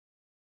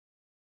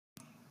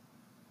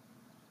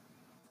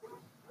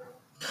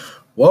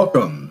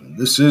Welcome.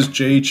 This is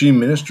JHE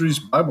Ministries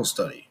Bible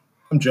Study.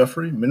 I'm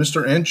Jeffrey,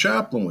 minister and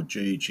chaplain with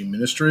JHE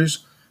Ministries,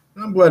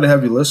 and I'm glad to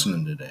have you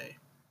listening today.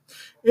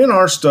 In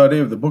our study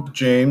of the book of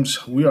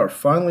James, we are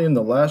finally in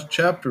the last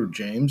chapter of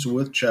James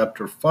with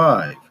chapter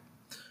 5.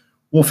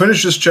 We'll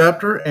finish this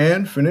chapter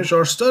and finish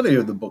our study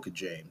of the book of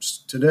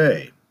James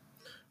today.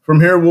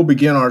 From here, we'll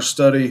begin our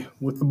study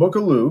with the book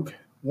of Luke,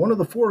 one of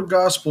the four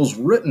Gospels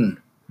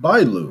written by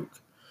Luke.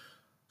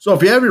 So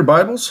if you have your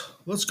Bibles,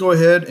 let's go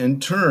ahead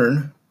and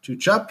turn to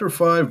chapter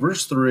 5,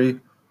 verse 3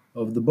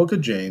 of the book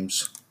of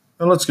James,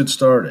 and let's get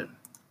started.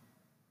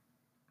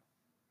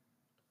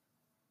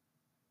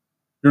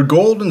 Your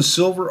gold and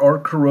silver are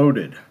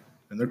corroded,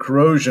 and their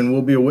corrosion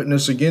will be a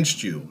witness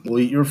against you, will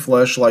eat your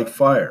flesh like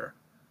fire.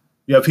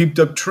 You have heaped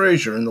up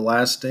treasure in the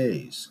last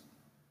days.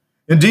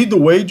 Indeed, the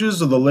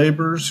wages of the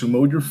laborers who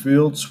mowed your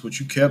fields, which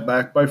you kept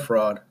back by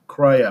fraud,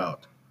 cry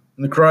out,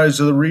 and the cries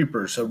of the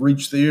reapers have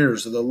reached the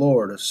ears of the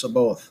Lord of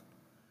Sabaoth.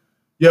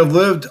 You have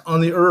lived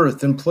on the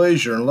earth in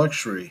pleasure and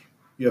luxury.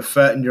 You have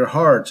fattened your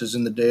hearts as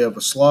in the day of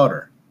a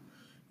slaughter.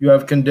 You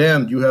have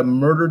condemned, you have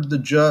murdered the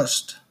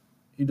just.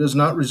 He does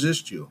not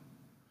resist you.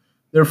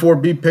 Therefore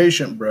be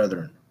patient,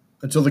 brethren,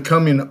 until the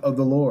coming of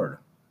the Lord.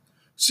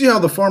 See how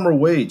the farmer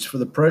waits for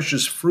the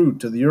precious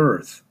fruit of the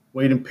earth,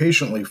 waiting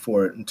patiently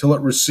for it until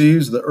it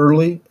receives the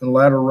early and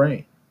latter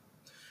rain.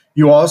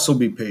 You also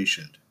be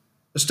patient.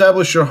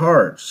 Establish your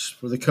hearts,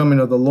 for the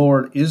coming of the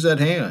Lord is at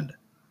hand.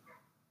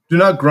 Do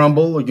not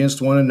grumble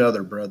against one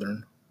another,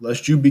 brethren,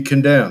 lest you be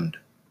condemned.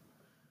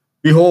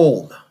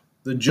 Behold,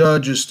 the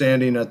judge is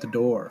standing at the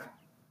door.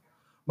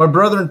 My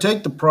brethren,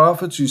 take the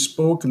prophets who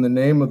spoke in the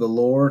name of the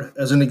Lord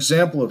as an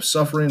example of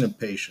suffering and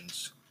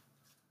patience.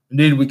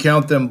 Indeed, we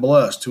count them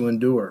blessed who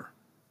endure.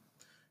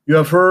 You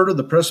have heard of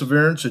the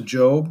perseverance of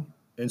Job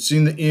and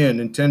seen the end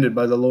intended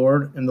by the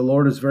Lord, and the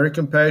Lord is very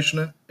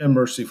compassionate and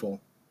merciful.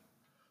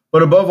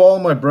 But above all,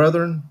 my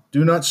brethren,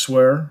 do not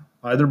swear,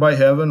 either by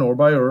heaven or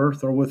by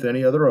earth or with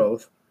any other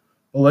oath,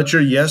 but let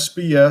your yes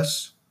be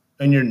yes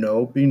and your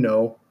no be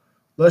no,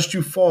 lest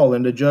you fall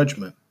into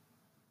judgment.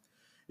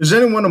 Is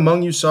anyone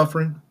among you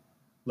suffering?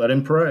 Let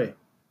him pray.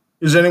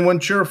 Is anyone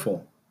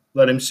cheerful?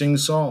 Let him sing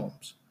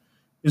psalms.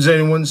 Is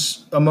anyone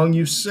among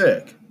you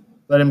sick?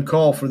 Let him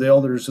call for the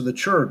elders of the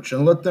church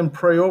and let them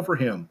pray over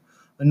him,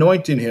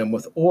 anointing him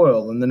with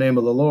oil in the name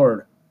of the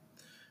Lord.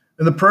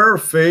 And the prayer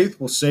of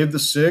faith will save the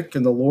sick,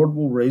 and the Lord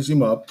will raise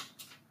him up.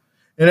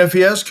 And if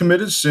he has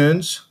committed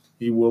sins,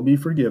 he will be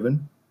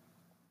forgiven.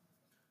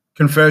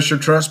 Confess your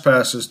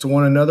trespasses to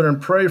one another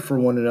and pray for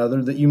one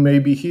another that you may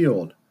be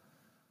healed.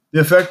 The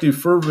effective,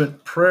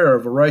 fervent prayer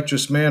of a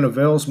righteous man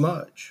avails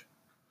much.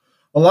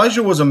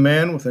 Elijah was a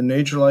man with a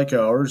nature like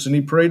ours, and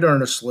he prayed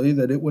earnestly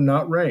that it would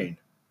not rain.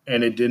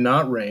 And it did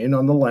not rain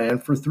on the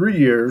land for 3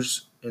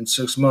 years and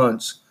 6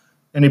 months.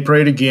 And he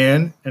prayed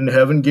again, and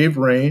heaven gave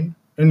rain,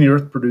 and the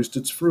earth produced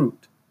its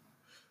fruit.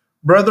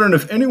 Brethren,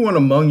 if anyone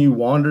among you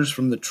wanders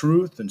from the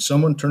truth and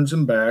someone turns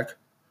him back,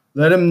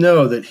 let him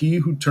know that he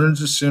who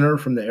turns a sinner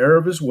from the error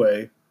of his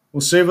way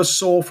will save a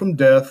soul from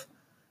death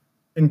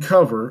and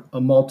cover a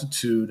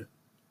multitude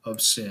of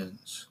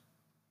sins.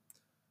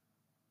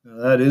 Now,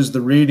 that is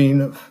the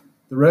reading of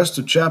the rest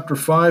of chapter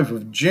 5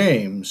 of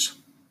James.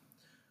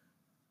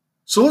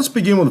 So let's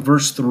begin with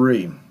verse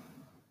 3.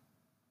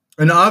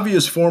 An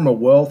obvious form of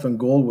wealth and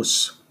gold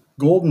was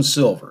gold and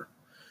silver,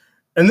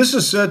 and this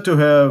is said to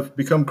have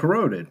become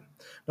corroded.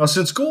 Now,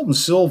 since gold and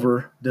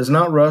silver does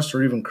not rust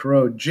or even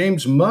corrode,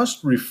 James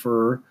must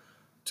refer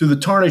to the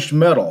tarnished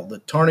metal, the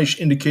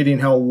tarnish indicating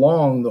how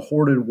long the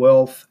hoarded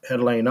wealth had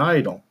lain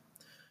idle.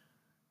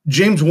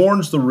 James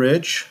warns the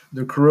rich,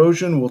 the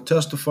corrosion will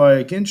testify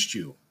against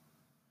you.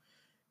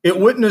 It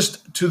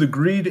witnessed to the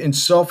greed and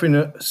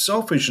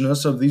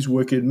selfishness of these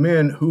wicked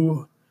men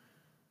who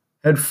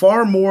had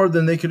far more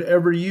than they could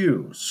ever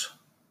use,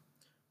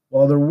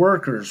 while their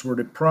workers were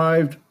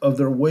deprived of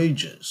their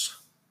wages.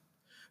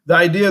 The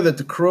idea that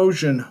the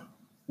corrosion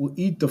will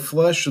eat the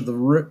flesh of the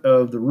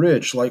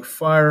rich like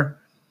fire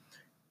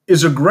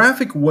is a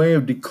graphic way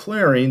of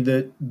declaring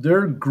that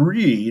their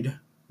greed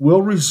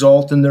will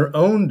result in their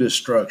own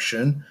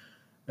destruction,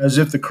 as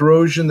if the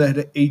corrosion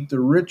that ate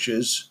the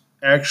riches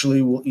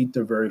actually will eat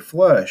their very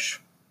flesh.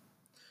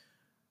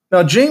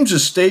 Now,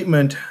 James's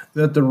statement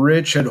that the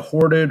rich had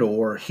hoarded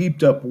or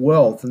heaped up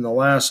wealth in the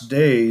last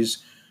days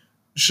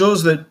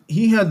shows that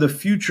he had the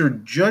future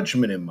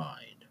judgment in mind.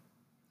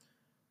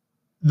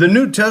 The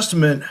New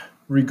Testament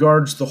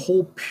regards the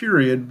whole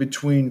period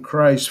between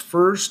Christ's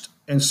first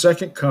and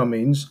second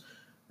comings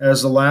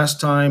as the last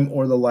time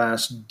or the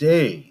last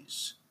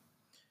days.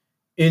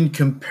 In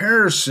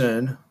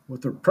comparison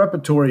with the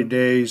preparatory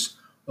days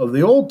of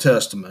the Old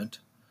Testament,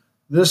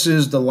 this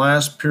is the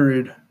last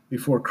period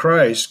before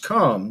Christ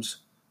comes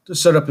to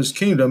set up his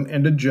kingdom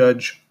and to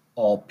judge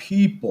all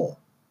people.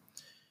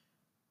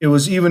 It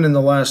was even in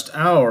the last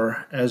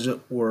hour, as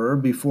it were,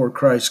 before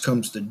Christ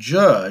comes to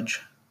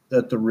judge,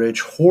 that the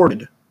rich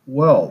hoarded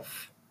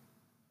wealth.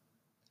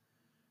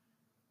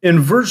 In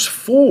verse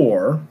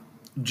 4,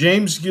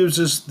 James gives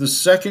us the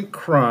second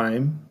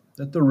crime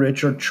that the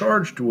rich are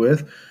charged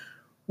with,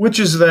 which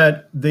is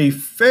that they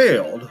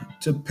failed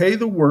to pay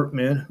the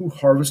workmen who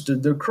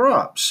harvested their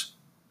crops.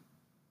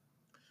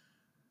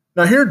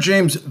 Now, here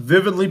James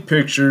vividly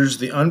pictures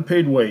the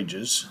unpaid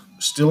wages,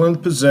 still in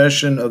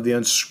possession of the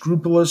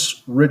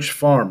unscrupulous rich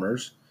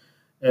farmers,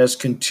 as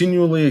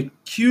continually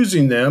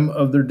accusing them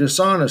of their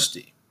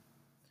dishonesty.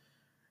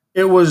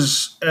 It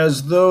was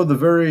as though the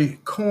very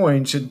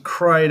coins had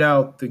cried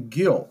out the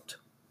guilt.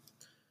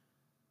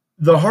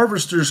 The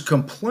harvesters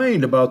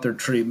complained about their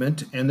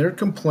treatment, and their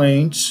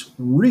complaints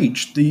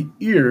reached the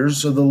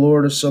ears of the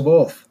Lord of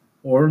Sabaoth,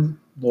 or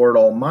Lord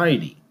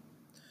Almighty.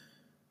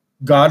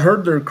 God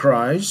heard their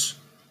cries,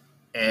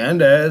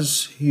 and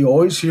as he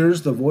always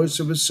hears the voice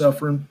of his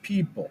suffering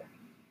people.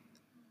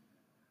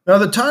 Now,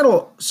 the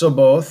title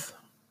Sabaoth,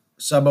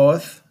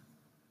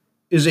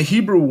 is a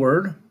Hebrew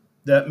word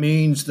that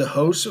means the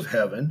hosts of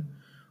heaven,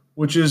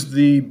 which is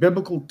the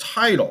biblical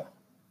title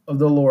of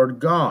the Lord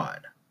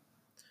God.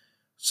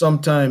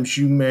 Sometimes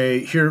you may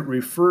hear it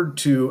referred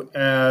to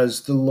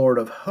as the Lord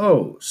of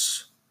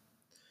hosts.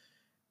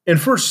 In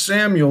 1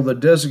 Samuel, the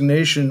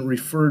designation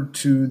referred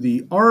to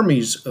the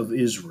armies of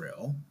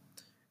Israel,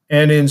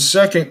 and in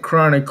 2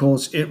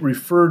 Chronicles, it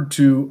referred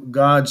to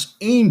God's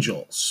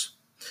angels.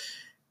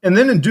 And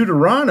then in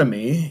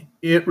Deuteronomy,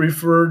 it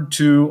referred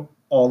to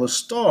all the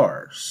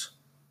stars.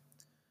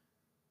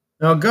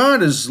 Now,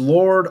 God is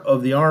Lord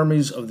of the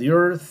armies of the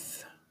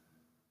earth.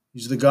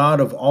 He's the God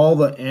of all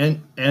the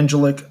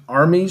angelic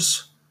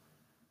armies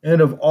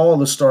and of all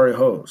the starry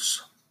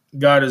hosts.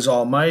 God is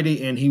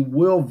almighty, and he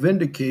will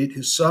vindicate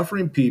his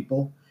suffering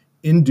people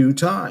in due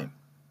time.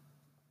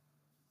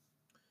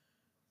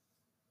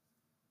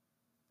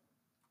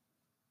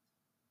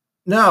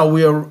 Now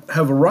we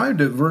have arrived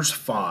at verse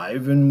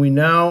 5, and we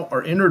now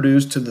are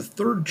introduced to the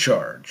third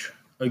charge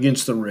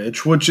against the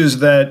rich, which is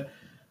that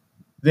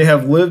they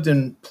have lived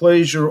in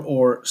pleasure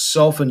or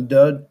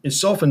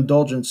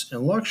self-indulgence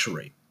and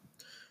luxury.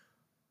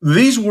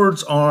 These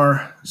words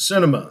are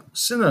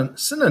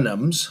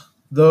synonyms,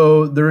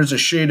 though there is a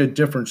shade of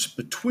difference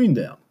between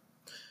them.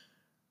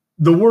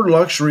 The word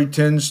luxury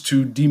tends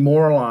to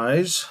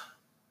demoralize,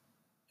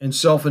 and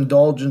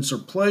self-indulgence or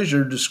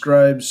pleasure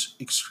describes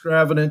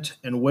extravagant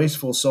and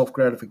wasteful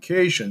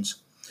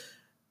self-gratifications.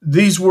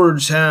 These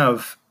words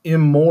have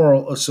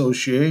immoral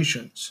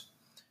associations.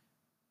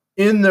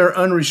 In their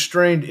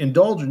unrestrained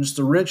indulgence,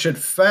 the rich had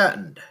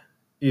fattened,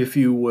 if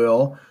you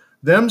will,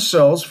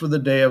 themselves for the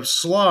day of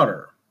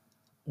slaughter,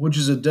 which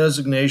is a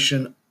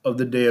designation of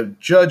the day of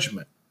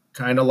judgment,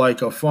 kind of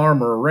like a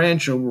farmer or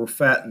rancher will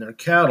fatten their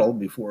cattle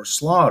before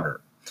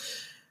slaughter.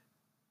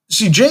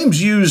 See,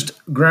 James used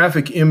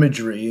graphic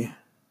imagery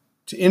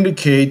to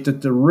indicate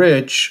that the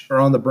rich are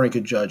on the brink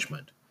of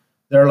judgment.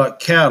 They're like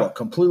cattle,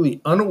 completely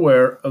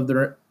unaware of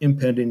their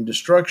impending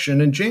destruction.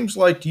 And James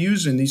liked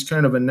using these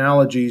kind of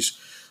analogies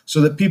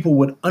so that people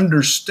would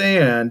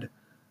understand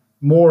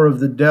more of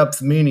the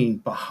depth meaning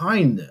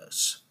behind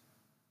this.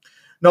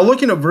 Now,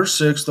 looking at verse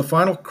 6, the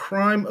final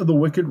crime of the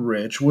wicked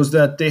rich was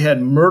that they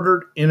had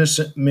murdered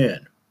innocent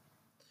men.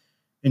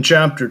 In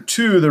chapter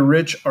 2, the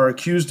rich are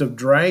accused of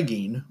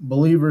dragging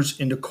believers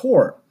into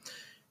court.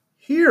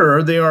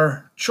 Here, they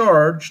are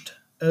charged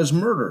as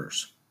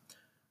murderers.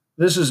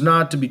 This is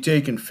not to be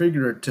taken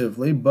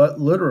figuratively, but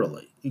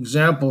literally.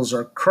 Examples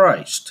are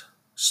Christ,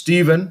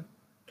 Stephen,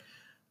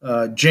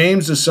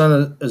 James, the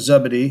son of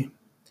Zebedee,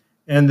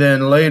 and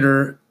then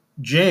later,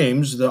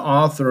 James, the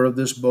author of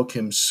this book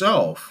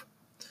himself.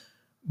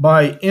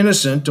 By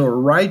innocent or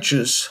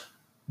righteous,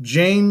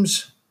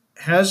 James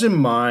has in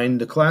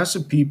mind the class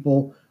of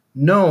people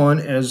known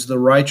as the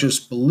righteous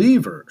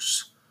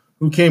believers,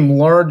 who came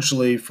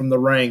largely from the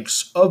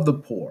ranks of the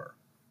poor.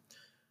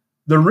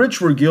 The rich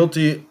were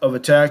guilty of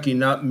attacking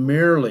not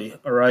merely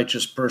a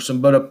righteous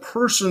person, but a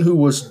person who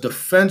was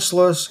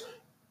defenseless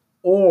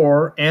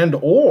or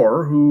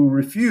who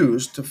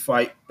refused to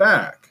fight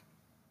back.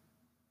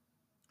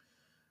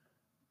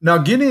 Now,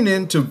 getting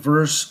into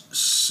verse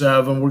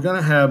 7, we're going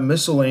to have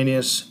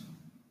miscellaneous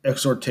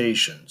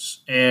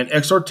exhortations. And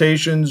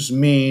exhortations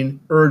mean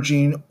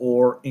urging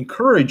or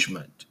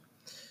encouragement.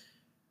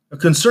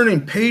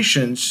 Concerning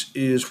patience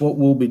is what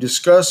we'll be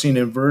discussing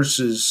in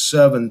verses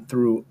 7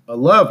 through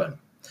 11.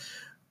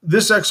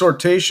 This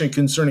exhortation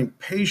concerning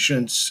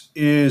patience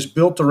is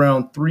built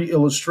around three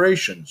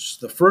illustrations.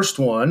 The first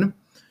one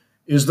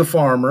is the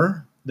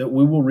farmer that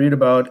we will read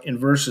about in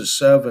verses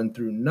 7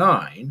 through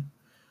 9.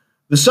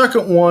 The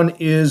second one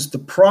is the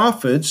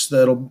prophets,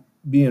 that'll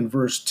be in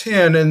verse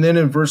 10, and then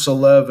in verse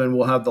 11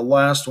 we'll have the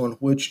last one,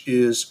 which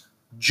is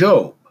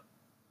Job.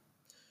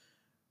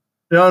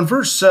 Now in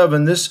verse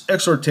 7, this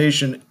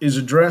exhortation is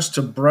addressed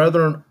to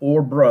brethren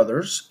or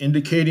brothers,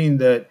 indicating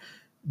that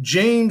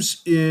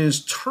James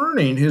is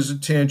turning his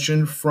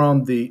attention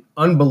from the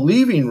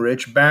unbelieving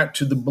rich back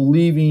to the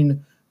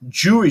believing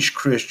Jewish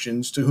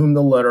Christians to whom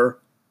the letter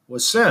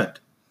was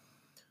sent.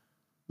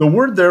 The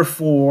word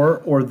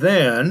therefore, or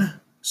then,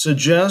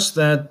 suggests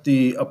that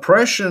the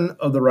oppression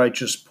of the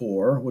righteous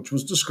poor, which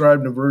was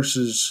described in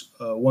verses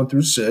 1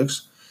 through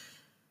 6,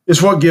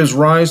 is what gives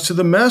rise to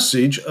the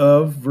message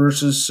of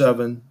verses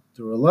 7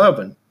 through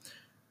 11.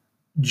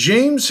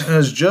 James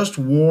has just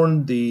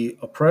warned the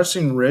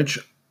oppressing rich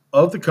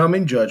of the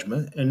coming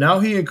judgment, and now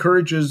he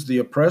encourages the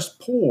oppressed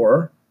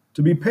poor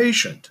to be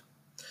patient.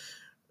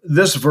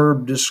 This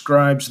verb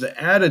describes the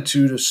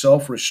attitude of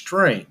self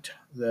restraint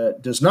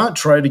that does not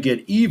try to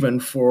get even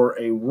for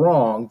a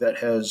wrong that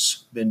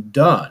has been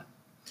done.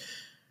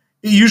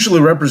 It usually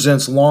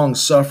represents long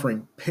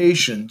suffering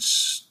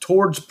patience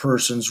towards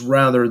persons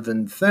rather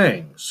than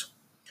things.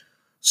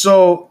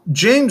 So,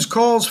 James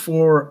calls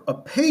for a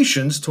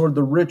patience toward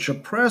the rich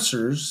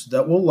oppressors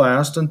that will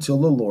last until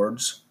the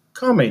Lord's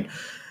coming.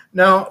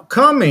 Now,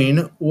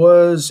 coming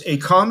was a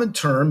common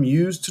term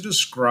used to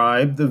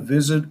describe the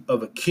visit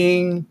of a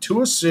king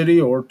to a city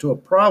or to a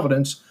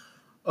province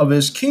of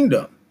his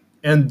kingdom,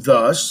 and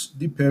thus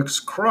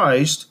depicts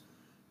Christ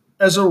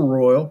as a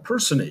royal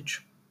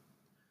personage.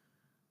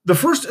 The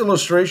first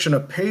illustration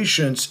of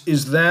patience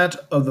is that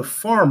of the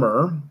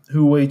farmer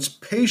who waits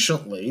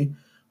patiently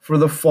for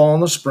the fall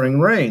and the spring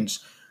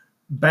rains.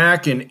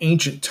 Back in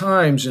ancient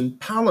times in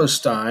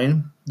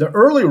Palestine, the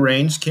early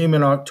rains came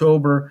in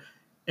October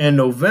and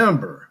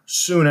November,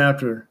 soon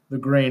after the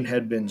grain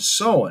had been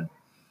sown.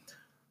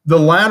 The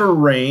latter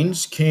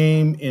rains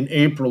came in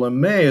April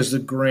and May as the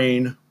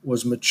grain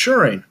was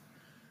maturing.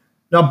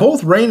 Now,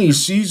 both rainy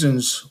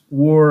seasons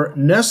were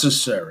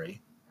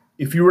necessary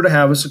if you were to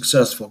have a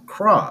successful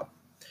crop.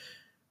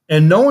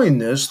 And knowing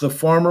this, the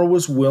farmer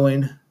was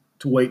willing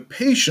to wait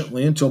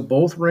patiently until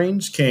both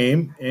rains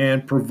came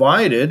and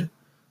provided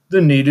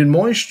the needed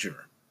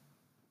moisture.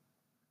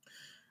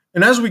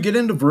 And as we get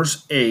into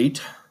verse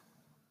 8,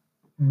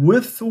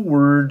 with the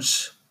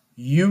words,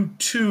 you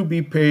too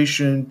be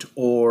patient,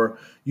 or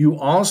you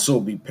also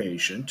be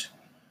patient,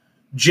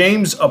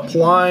 James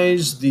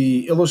applies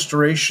the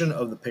illustration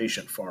of the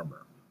patient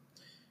farmer.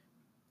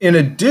 In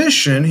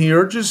addition, he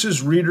urges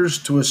his readers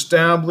to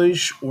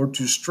establish or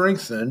to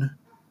strengthen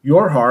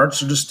your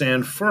hearts or to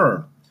stand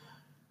firm.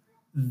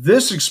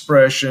 This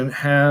expression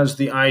has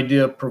the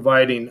idea of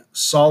providing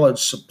solid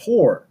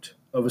support,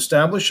 of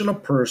establishing a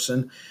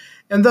person,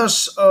 and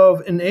thus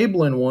of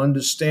enabling one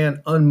to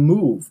stand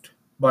unmoved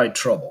by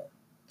trouble.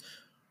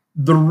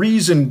 The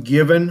reason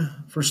given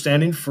for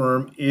standing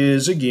firm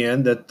is,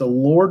 again, that the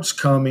Lord's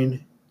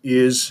coming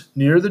is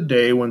near the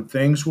day when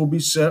things will be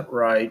set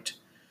right,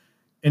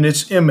 and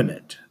it's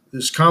imminent.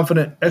 This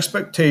confident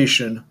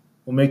expectation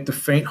will make the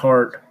faint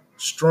heart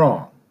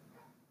strong.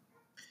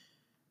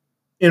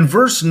 In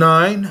verse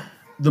 9,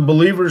 the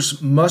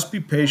believers must be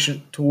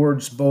patient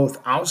towards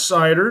both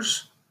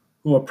outsiders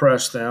who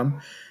oppress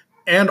them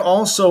and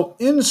also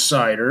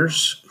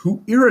insiders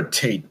who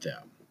irritate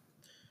them.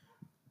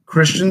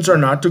 Christians are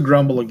not to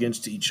grumble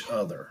against each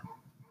other.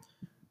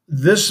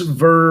 This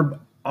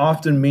verb,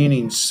 often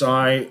meaning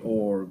sigh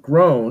or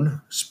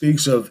groan,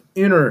 speaks of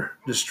inner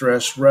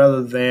distress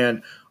rather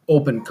than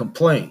open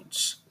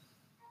complaints.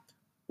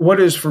 What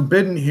is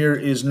forbidden here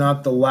is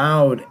not the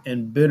loud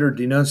and bitter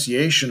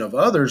denunciation of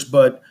others,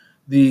 but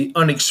the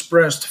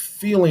unexpressed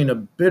feeling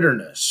of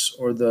bitterness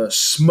or the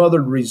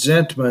smothered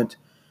resentment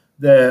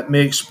that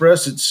may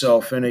express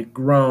itself in a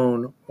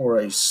groan or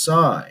a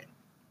sigh.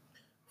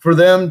 For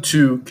them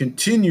to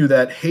continue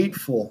that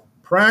hateful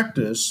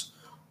practice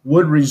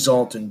would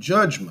result in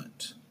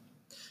judgment.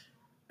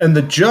 And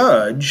the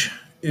judge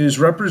is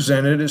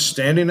represented as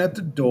standing at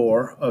the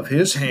door of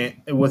his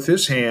hand, with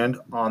his hand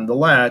on the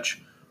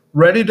latch,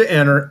 ready to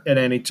enter at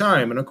any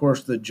time. And of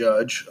course, the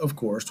judge,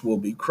 will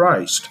be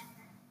Christ.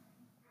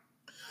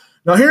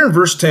 Now, here in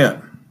verse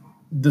 10,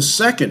 the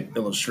second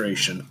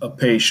illustration of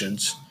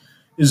patience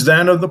is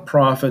that of the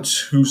prophets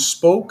who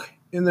spoke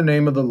in the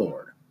name of the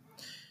Lord.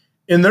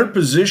 In their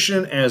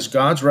position as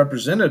God's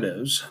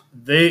representatives,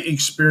 they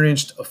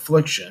experienced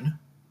affliction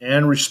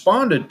and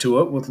responded to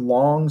it with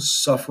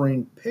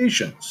long-suffering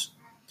patience.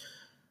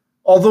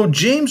 Although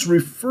James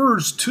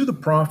refers to the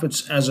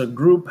prophets as a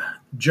group,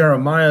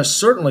 Jeremiah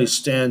certainly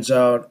stands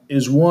out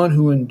as one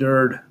who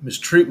endured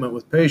mistreatment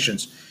with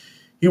patience.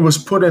 He was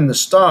put in the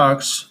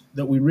stocks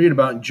that we read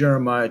about in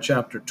Jeremiah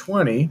chapter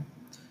 20.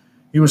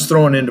 He was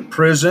thrown into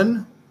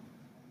prison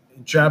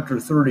in chapter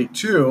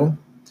 32.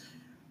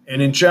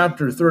 And in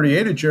chapter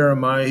 38 of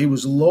Jeremiah, he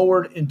was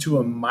lowered into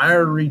a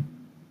miry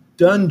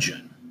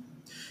dungeon.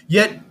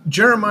 Yet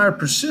Jeremiah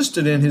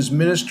persisted in his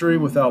ministry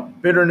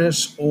without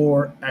bitterness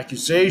or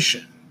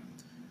accusation.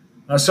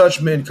 Now,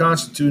 such men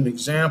constitute an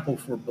example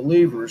for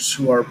believers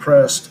who are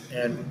oppressed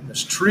and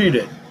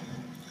mistreated.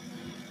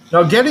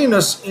 Now, getting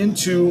us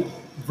into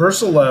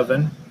verse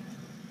 11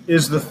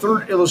 is the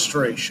third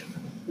illustration,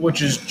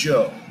 which is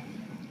Job.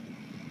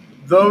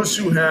 Those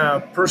who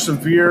have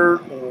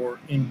persevered or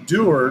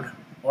endured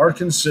are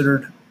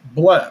considered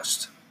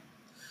blessed.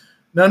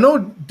 Now, no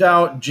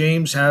doubt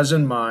James has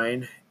in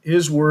mind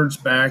his words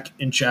back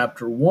in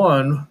chapter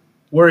 1,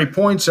 where he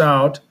points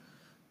out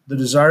the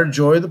desired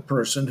joy of the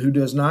person who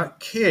does not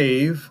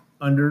cave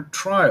under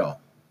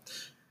trial.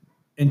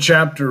 In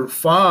chapter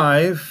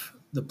 5,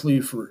 the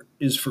plea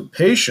is for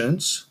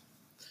patience,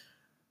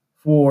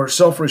 for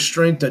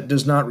self-restraint that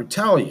does not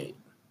retaliate.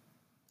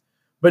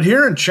 But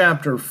here in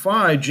chapter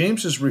 5,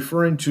 James is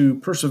referring to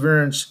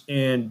perseverance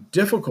in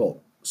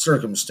difficult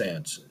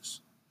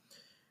circumstances.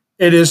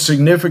 It is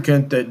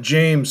significant that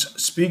James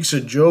speaks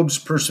of Job's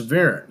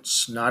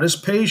perseverance, not his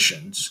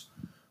patience,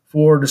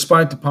 for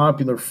despite the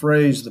popular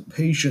phrase, the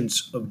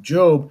patience of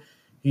Job,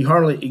 he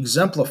hardly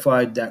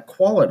exemplified that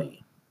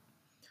quality.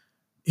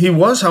 He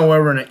was,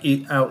 however,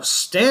 an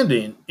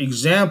outstanding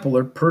example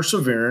of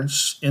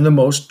perseverance in the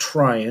most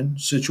trying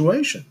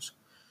situations.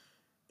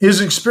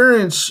 His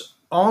experience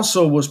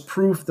also was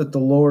proof that the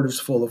Lord is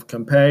full of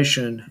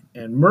compassion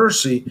and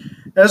mercy,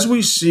 as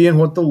we see in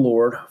what the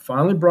Lord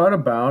finally brought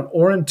about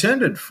or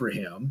intended for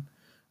him.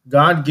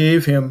 God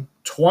gave him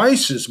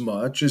twice as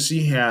much as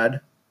he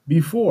had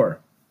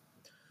before.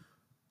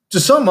 To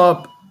sum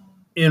up,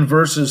 in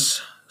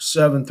verses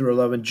 7 through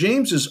 11,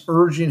 James is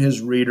urging his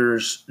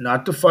readers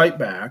not to fight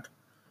back,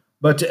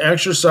 but to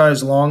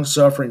exercise long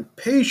suffering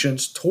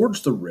patience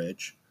towards the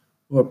rich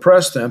who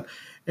oppress them.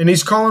 And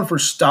he's calling for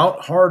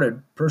stout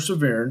hearted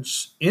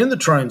perseverance in the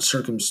trying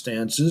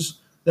circumstances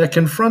that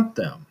confront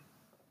them.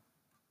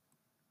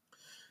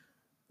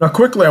 Now,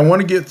 quickly, I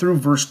want to get through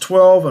verse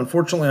 12.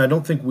 Unfortunately, I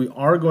don't think we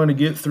are going to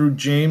get through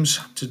James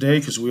today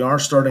because we are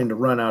starting to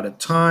run out of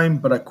time.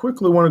 But I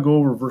quickly want to go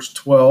over verse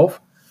 12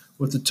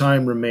 with the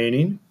time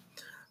remaining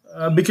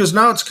because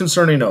now it's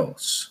concerning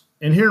oaths.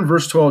 And here in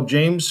verse 12,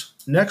 James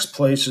next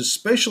places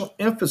special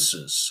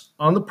emphasis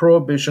on the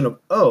prohibition of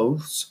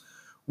oaths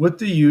with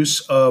the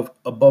use of,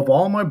 above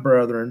all, my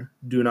brethren,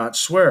 do not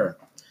swear.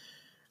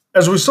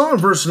 As we saw in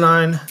verse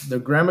 9, the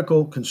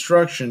grammatical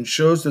construction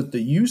shows that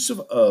the use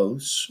of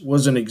oaths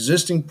was an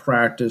existing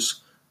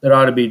practice that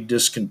ought to be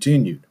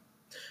discontinued.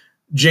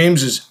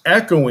 James is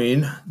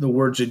echoing the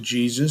words of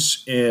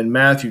Jesus in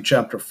Matthew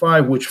chapter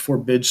 5, which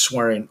forbids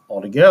swearing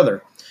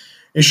altogether.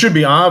 It should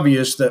be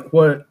obvious that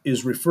what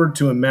is referred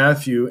to in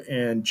Matthew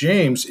and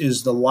James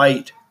is the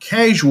light,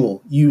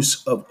 casual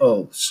use of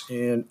oaths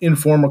in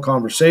informal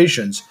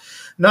conversations,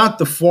 not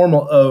the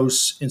formal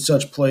oaths in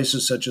such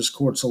places such as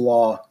courts of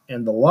law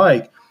and the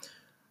like.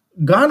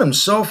 God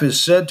himself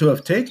is said to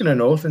have taken an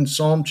oath in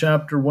Psalm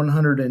chapter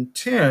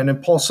 110,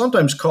 and Paul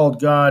sometimes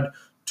called God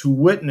to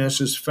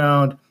witness, as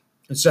found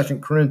in 2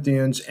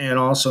 Corinthians and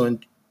also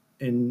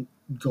in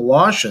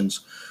Galatians.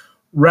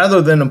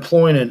 Rather than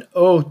employing an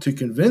oath to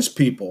convince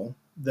people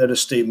that a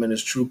statement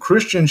is true,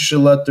 Christians should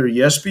let their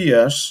yes be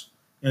yes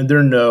and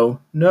their no,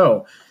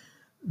 no.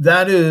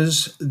 That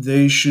is,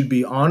 they should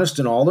be honest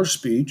in all their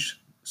speech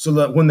so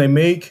that when they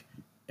make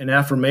an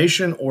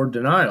affirmation or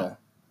denial,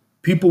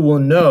 people will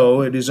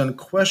know it is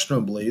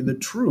unquestionably the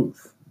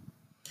truth.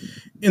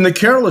 In the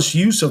careless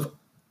use of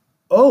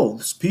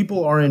oaths,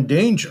 people are in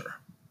danger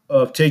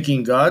of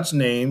taking God's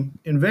name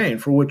in vain,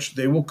 for which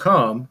they will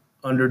come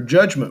under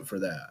judgment for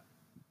that.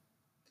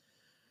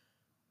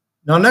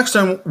 Now, next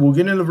time we'll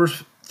get into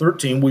verse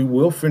 13. We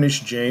will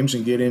finish James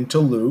and get into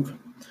Luke,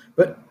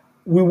 but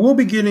we will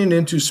be getting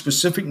into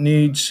specific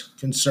needs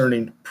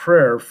concerning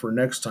prayer for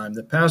next time.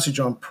 The passage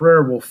on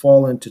prayer will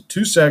fall into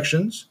two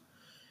sections,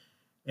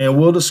 and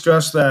we'll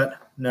discuss that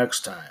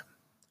next time.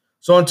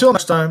 So until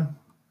next time,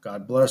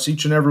 God bless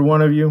each and every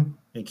one of you,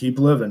 and keep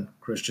living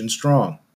Christian strong.